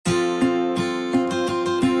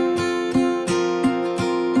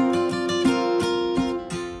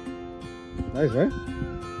Nice, right?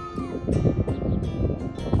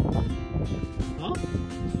 Huh?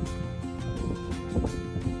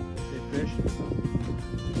 Big fish.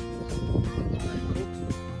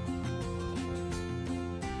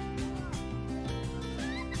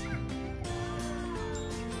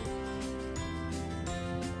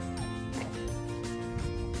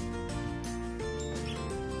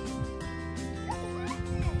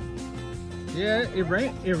 Yeah, it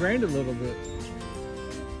rained a little bit.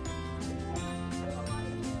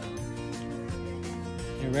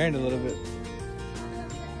 It rained a little bit.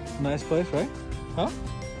 Nice place, right? Huh?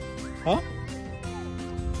 Huh?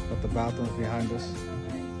 Got the bathrooms behind us.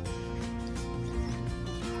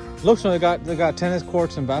 Looks like they got tennis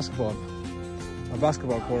courts and basketball. A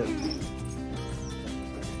basketball court.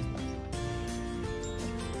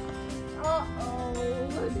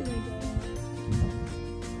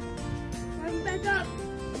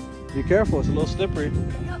 Be careful, it's a little slippery.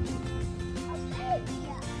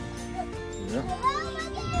 Yeah.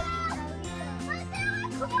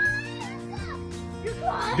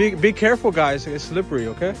 Be careful, guys. It's slippery,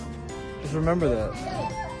 okay? Just remember that.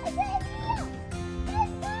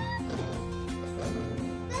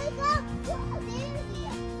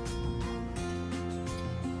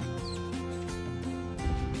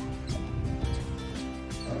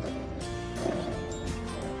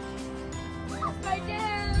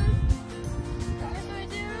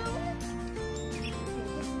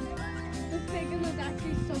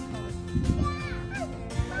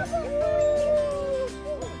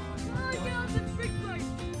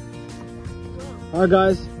 Alright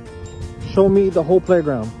guys, show me the whole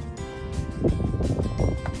playground.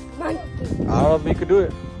 I don't know if you could do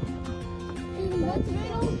it.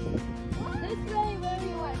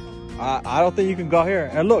 I don't think you can go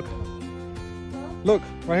here. And look, look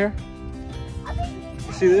right here.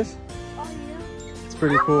 You see this? It's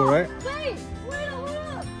pretty cool, right? Wait, hold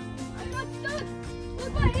up. I got stuck.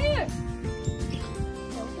 Look right here.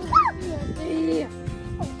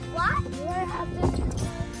 What?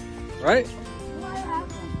 Right?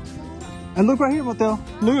 And look right here, Mateo.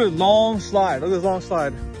 Look at this long slide. Look at this long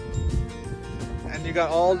slide. And you got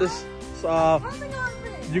all this,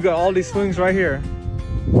 you got all these swings right here.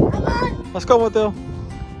 Let's go, Mateo.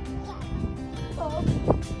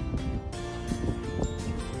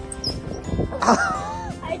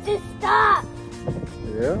 I just stopped.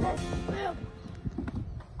 Yeah.